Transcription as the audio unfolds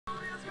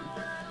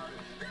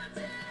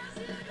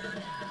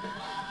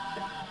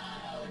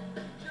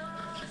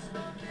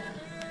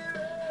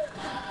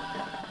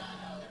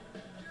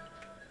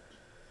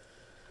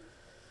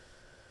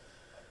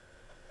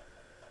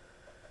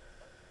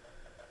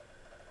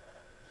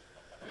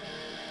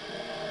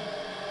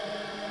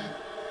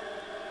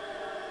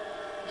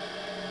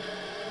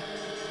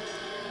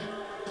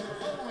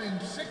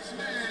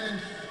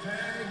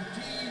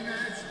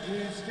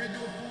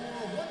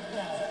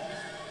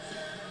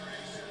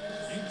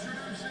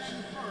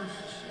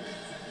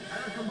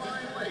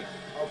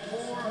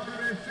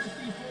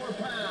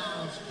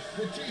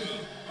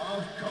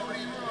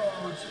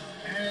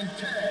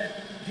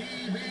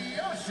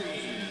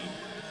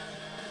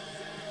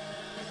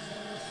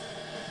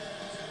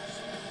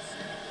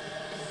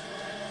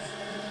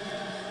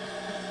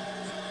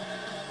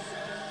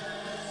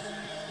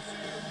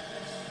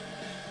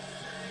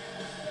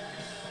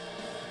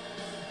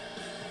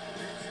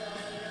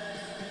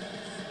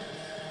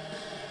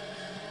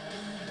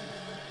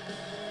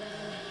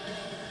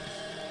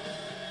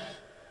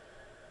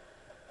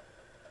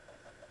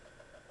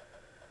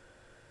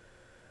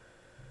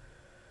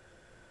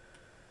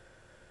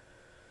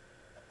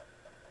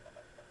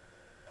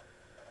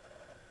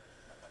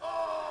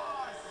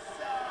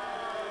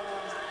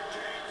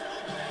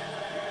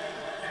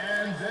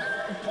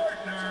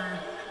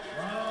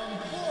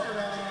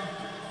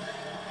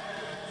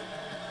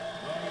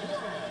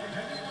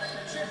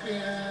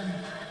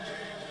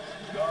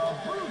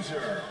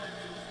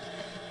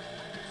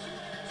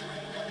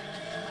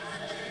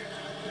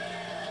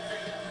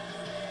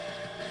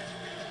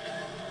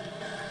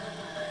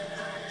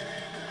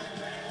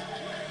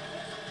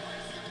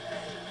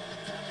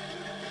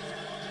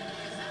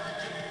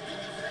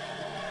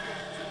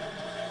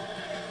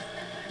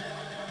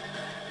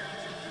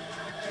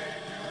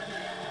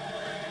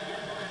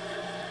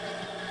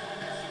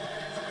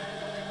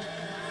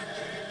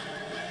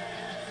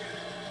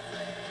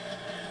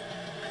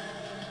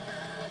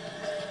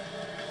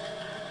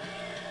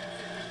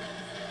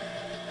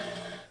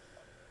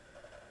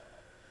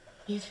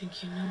You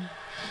think you know me?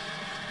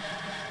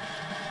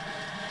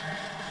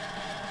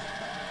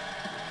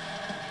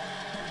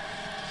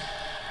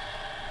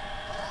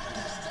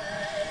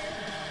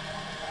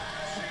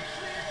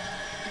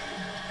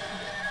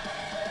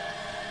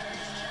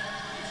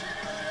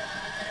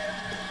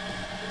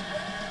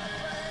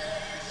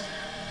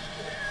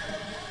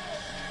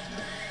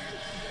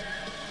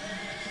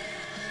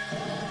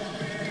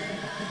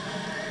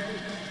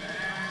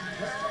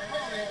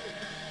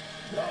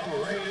 The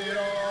Rated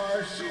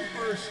R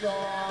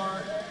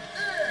Superstar,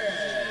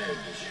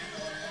 Edge.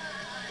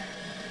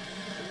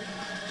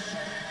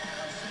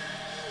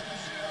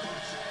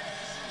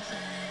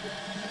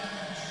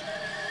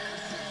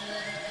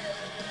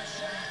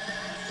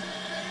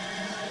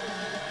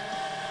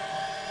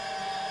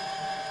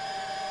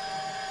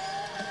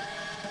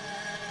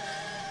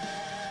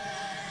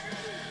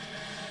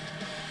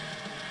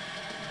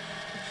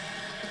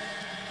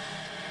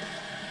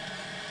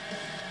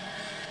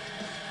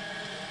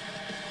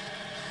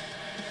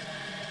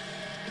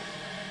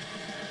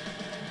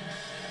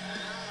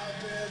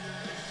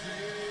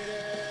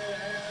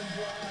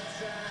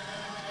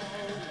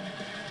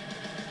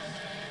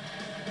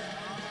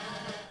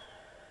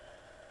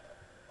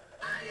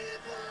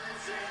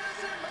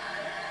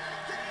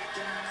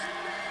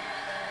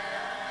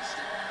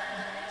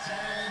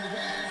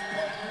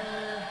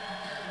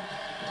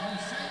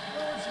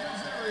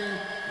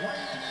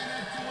 Weighing in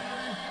at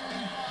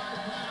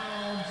 245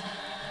 pounds,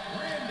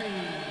 Randy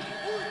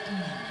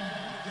Orton.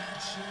 Got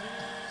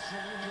chills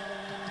in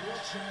your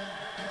chest,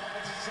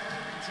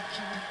 designed to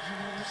keep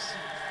you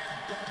safe.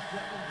 But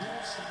when you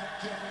start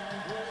getting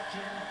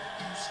broken,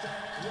 you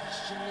start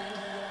questioning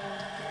your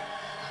faith.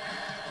 I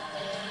have a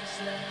voice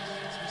that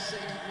leads me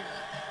savior.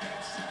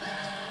 It's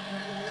about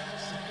when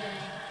love's a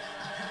game.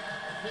 I have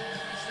a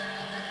voice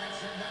that has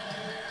a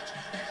knowledge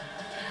and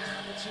the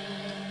power to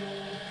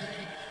your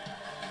faith.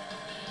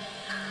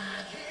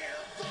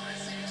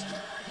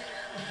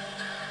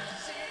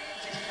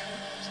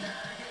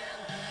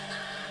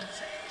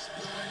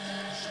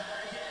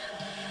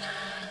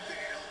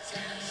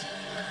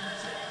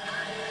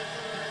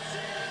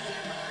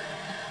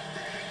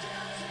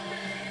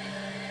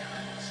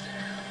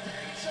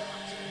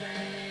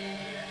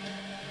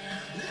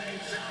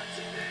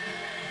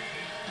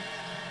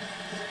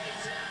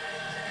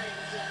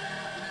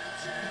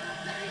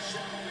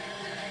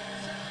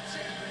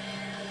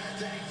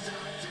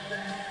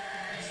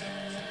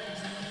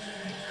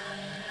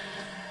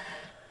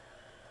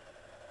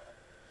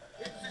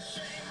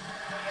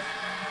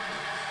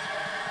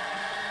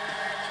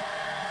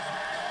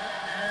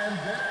 And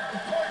their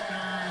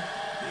partner,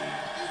 the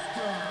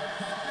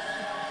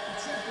Intercontinental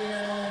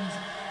Champions,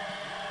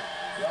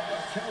 the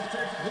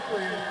Celtic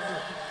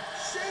Warrior,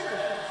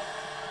 Sheamus.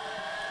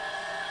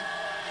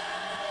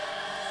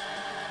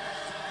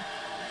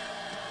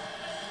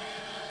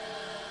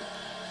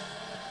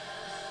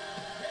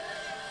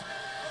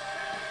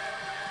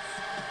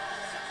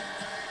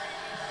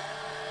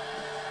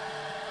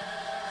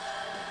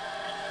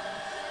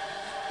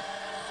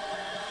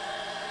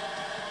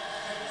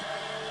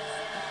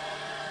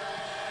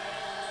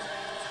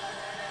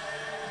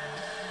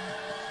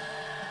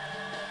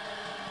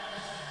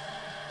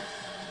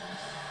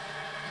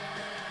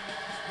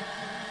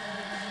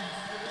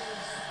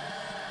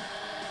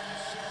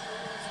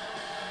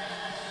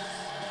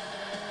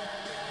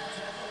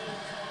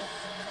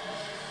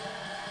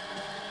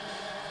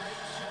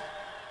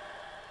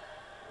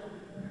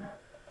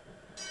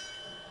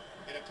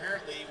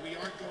 Apparently, we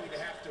aren't going to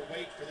have to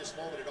wait for this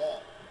moment at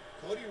all.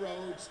 Cody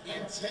Rhodes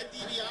and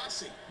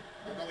Dibiase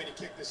are going to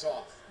kick this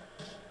off.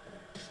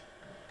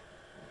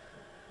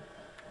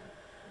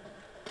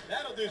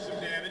 That'll do some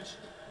damage.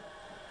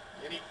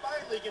 And he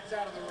finally gets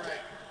out of the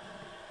ring.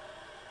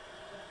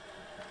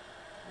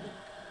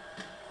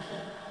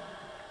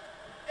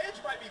 Edge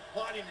might be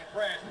plotting and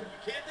brash, but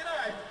you can't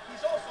deny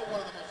he's also one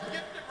of the most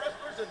gifted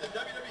wrestlers in the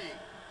WWE.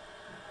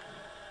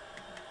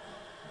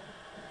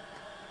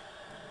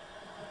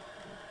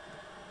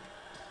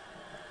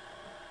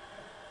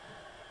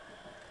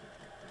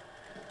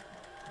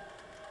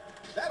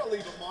 That'll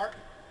leave a mark.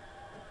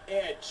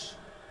 Edge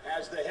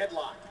has the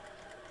headlock.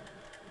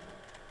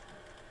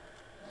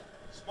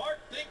 Smart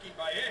thinking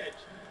by Edge.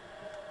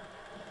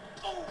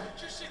 Oh,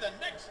 did you see the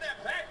neck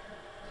snap back?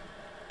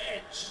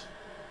 Edge.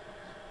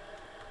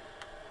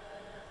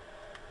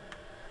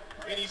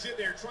 And he's in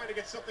there trying to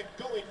get something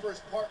going for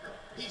his partner.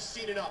 He's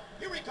seen enough.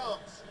 Here he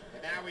comes.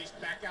 And now he's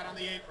back out on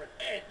the apron.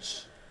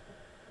 Edge.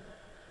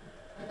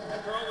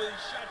 After all of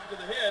these shots to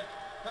the head,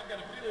 I've got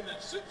a feeling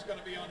that Soup's going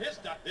to be on his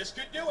dot. This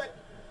could do it.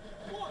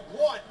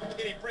 One, and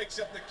he breaks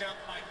up the count.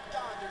 My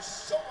God, there's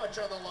so much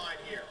on the line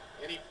here.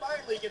 And he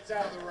finally gets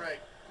out of the ring.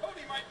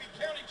 Cody might be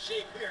counting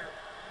sheep here.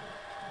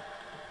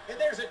 And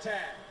there's a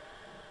tag.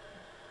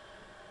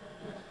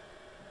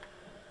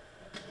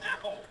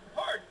 Ow,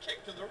 hard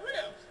kick to the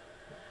ribs.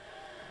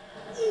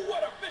 Ooh,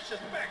 what a vicious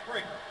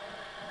backbreaker.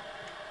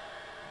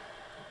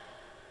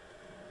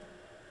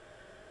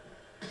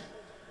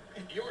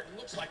 And Orton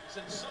looks like he's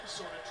in some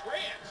sort of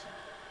trance.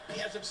 He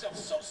has himself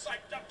so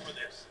psyched up for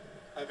this.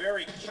 A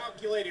very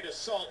calculated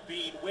assault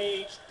being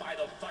waged by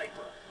the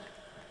Viper.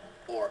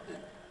 Orton.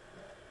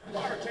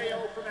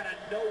 RKO from out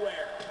of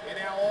nowhere. And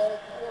now all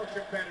four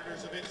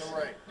competitors have hit the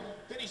ring.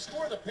 Can he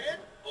score the pin?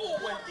 Oh,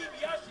 and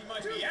Dibiase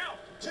might be out.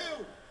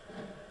 Two.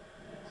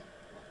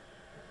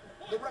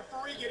 The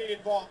referee getting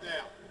involved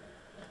now.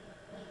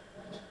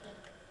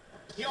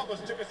 He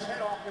almost took his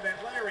head off with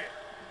that lariat.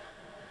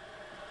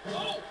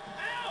 Oh,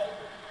 ow!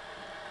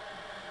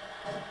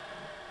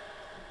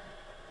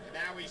 And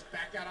now he's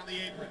back out on the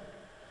apron.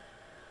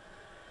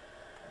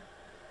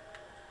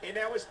 And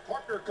now his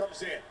partner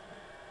comes in.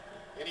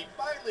 And he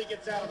finally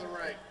gets out of the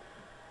ring.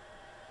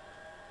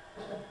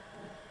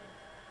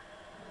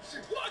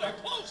 What a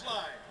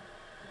clothesline!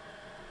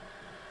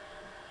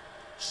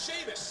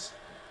 Sheamus.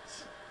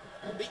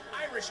 The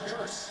Irish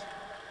curse.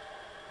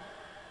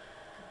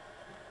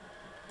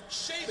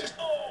 Sheamus.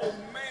 Oh,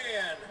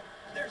 man.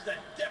 There's that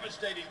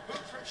devastating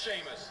boot from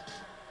Sheamus.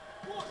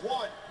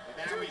 One.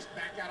 And now he's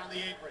back out on the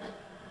apron.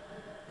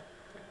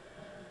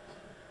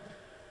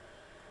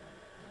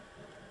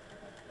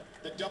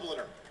 The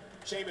Dubliner.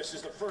 Sheamus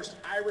is the first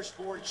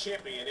Irish-born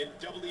champion in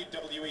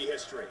WWE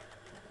history.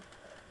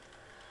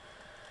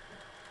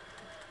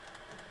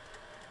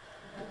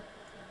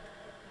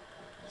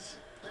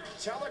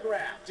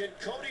 Telegraphed, and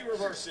Cody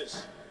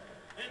reverses.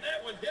 And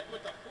that one hit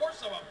with the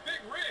force of a big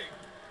rig.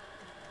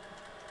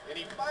 And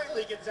he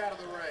finally gets out of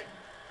the ring.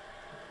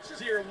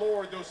 Dear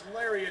Lord, those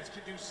lariats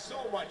can do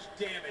so much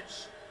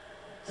damage.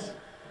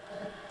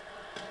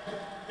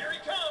 Here he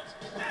comes,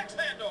 axe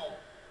handle.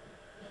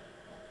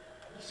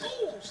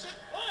 Ooh, sent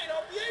flying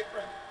off the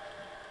apron.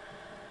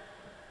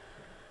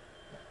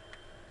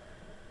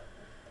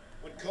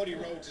 When Cody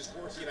Rhodes is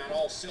working on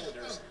all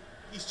cylinders,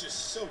 he's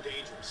just so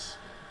dangerous.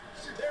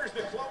 There's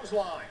the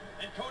clothesline.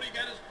 And Cody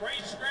got his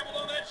brain scrambled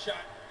on that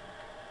shot.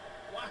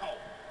 Wow.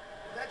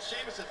 Is that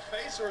Sheamus'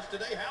 face, or is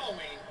today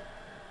Halloween?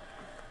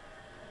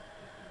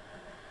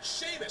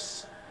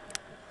 Sheamus.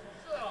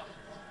 Ugh.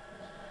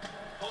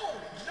 Oh,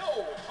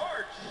 no.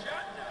 Hard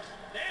shot.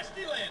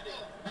 Nasty landing.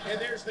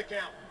 And there's the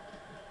count.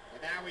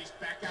 And now he's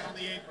back out on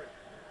the apron.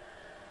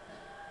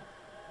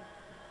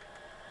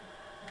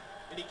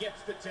 And he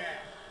gets the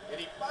tag. And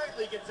he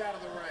finally gets out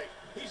of the ring.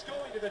 He's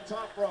going to the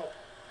top rope.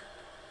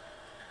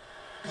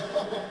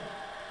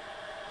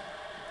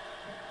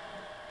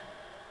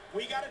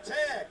 We got a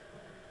tag.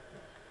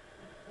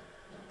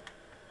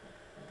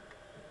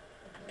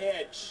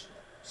 Edge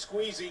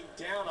squeezing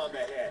down on the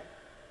head.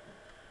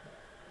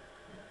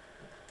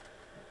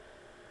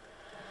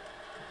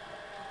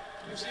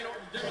 You've seen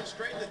Orton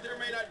demonstrate that there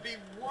may not be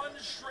one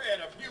shred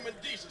of human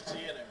decency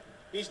in him.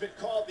 He's been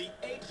called the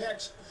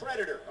apex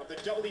predator of the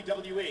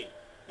WWE,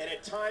 and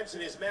at times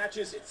in his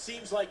matches it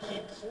seems like he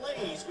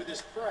plays with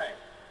his prey.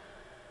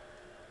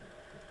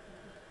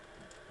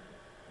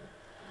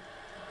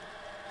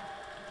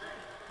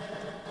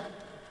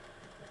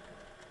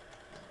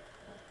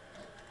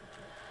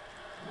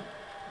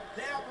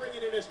 Now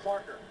bringing in his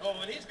partner. Oh,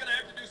 and he's going to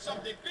have to do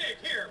something big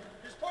here.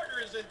 His partner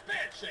is in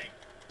bad shape.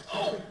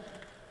 Oh!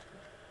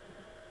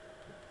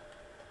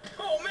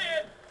 Oh,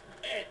 man!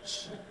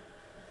 Edge.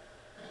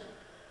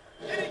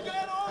 And he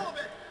got all of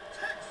it.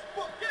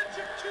 Textbook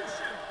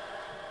execution.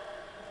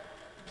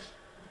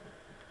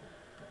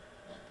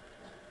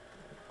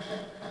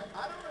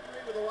 I don't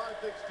agree with a lot of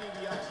things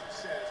Dibiase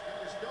says, but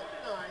there's no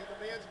denying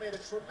the man's made a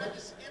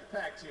tremendous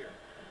impact here.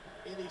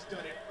 And he's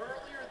done it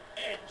earlier.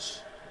 Edge.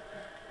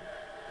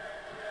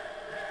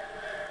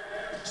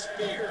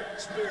 Spear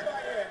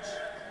by Edge.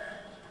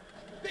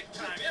 Big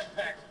time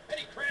impact, and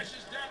he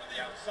crashes down to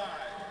the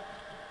outside.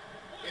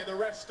 And the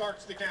ref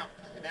starts the count.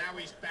 And now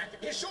he's back.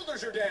 His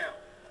shoulders are down.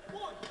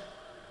 1,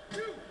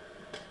 2,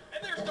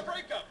 and there's the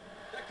breakup.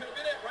 That could have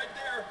been it right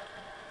there.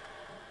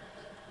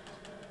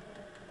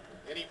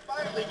 And he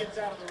finally gets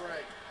out of the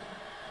ring.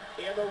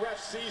 And the ref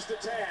sees the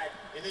tag.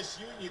 And this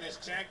union is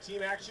tag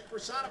team action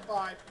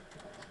personified.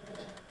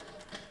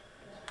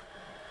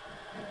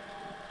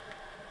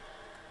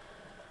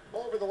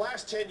 Over the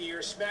last 10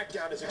 years,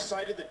 SmackDown has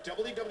excited the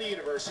WWE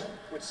Universe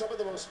with some of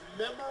the most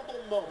memorable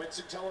moments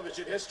in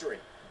television history.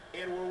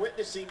 And we're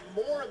witnessing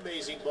more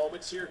amazing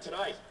moments here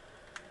tonight.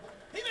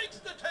 He makes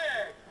the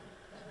tag!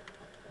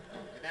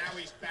 And now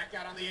he's back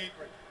out on the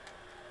apron.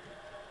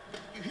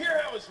 You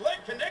hear how his leg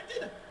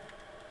connected?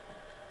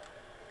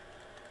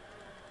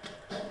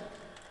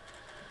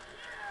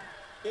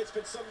 It's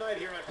been some night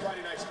here on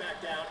Friday Night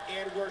SmackDown,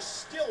 and we're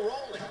still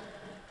rolling.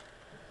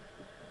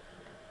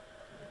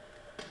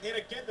 And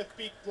again, the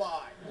feet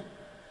fly.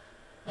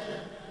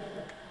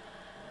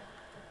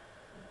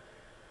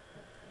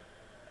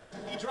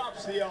 He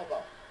drops the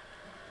elbow.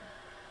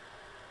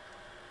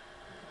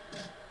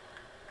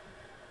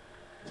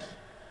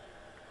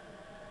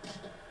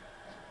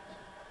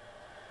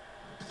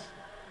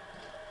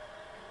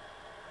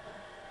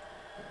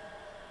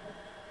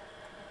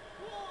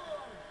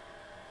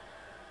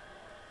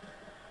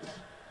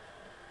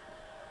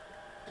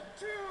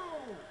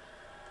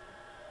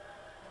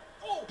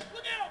 Oh,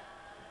 look out!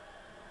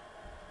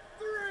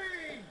 3.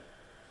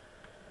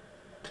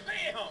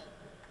 Bam!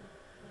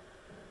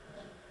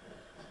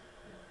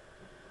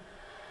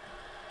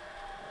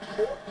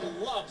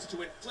 Orton loves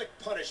to inflict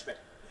punishment.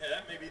 Yeah,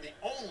 that may be the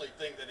only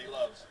thing that he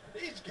loves.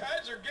 These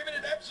guys are giving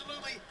it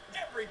absolutely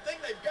everything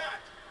they've got.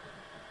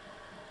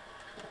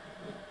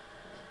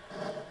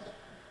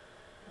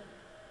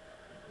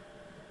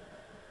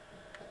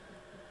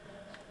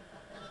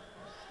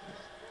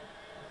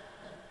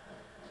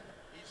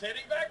 He's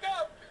heading back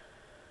up.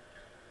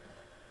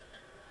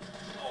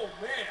 Oh,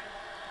 man.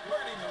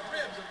 Burning the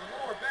ribs of the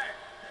lower back.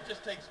 That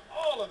just takes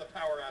all of the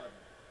power out of him.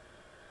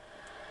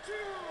 2.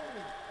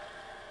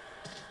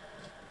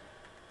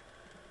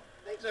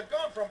 Things have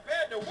gone from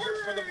bad to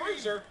worse for the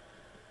Bruiser.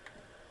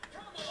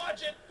 Come on,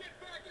 watch it. Get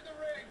back in the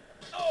ring.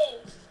 Oh,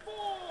 4.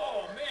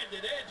 Oh, man,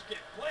 did Edge get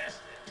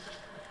blasted.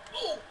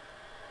 Oh.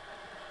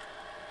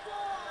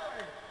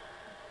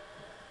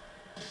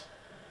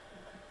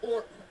 5.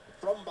 Orton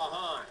from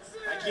behind.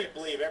 6. I can't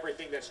believe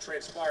everything that's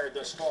transpired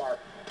thus far.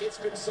 It's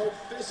been so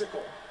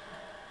physical.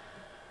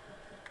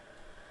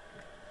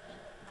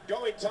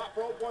 Going top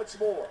rope once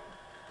more.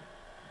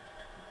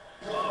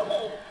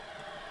 Oh!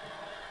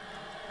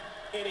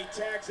 And he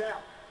tags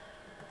out.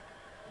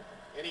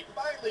 And he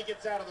finally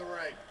gets out of the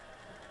ring.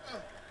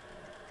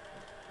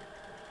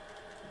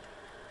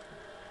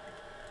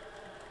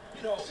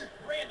 You know,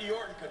 Randy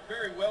Orton could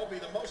very well be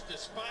the most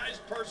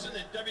despised person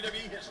in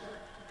WWE history.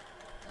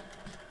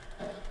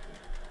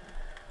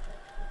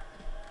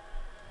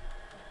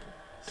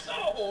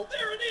 So,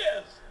 there it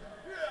is!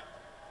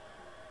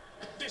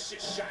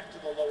 Vicious shot to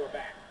the lower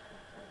back.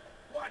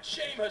 Watch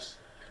Sheamus.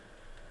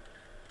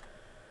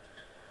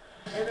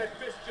 And that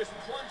fist just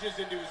plunges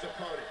into his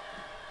opponent.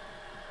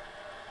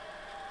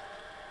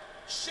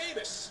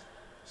 Sheamus.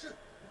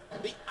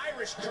 The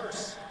Irish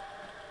curse.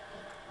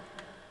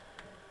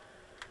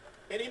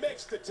 And he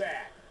makes the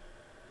tag.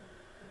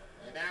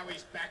 And now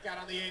he's back out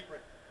on the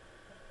apron.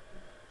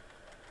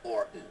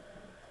 Orton.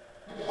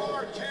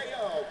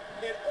 RKO.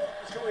 And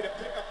Orton's going to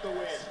pick up the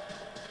win.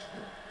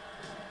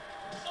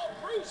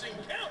 A bruising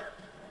counter.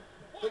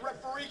 The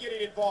referee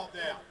getting involved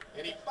now.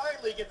 And he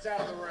finally gets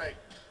out of the ring.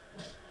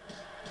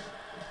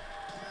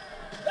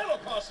 That'll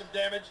cause some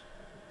damage.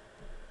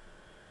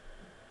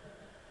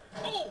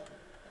 Oh!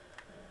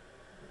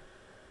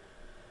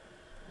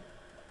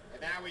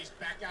 And now he's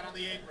back out on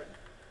the apron.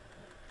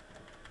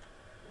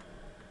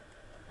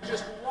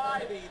 Just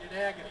writhing in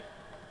agony.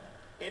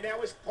 And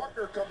now his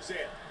partner comes in.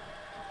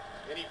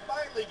 And he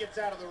finally gets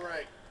out of the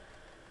ring.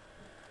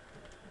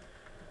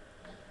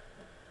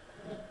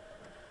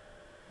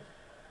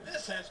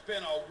 This has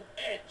been a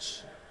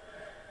edge.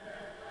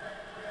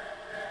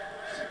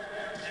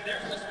 And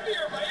there's the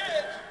spear by Edge.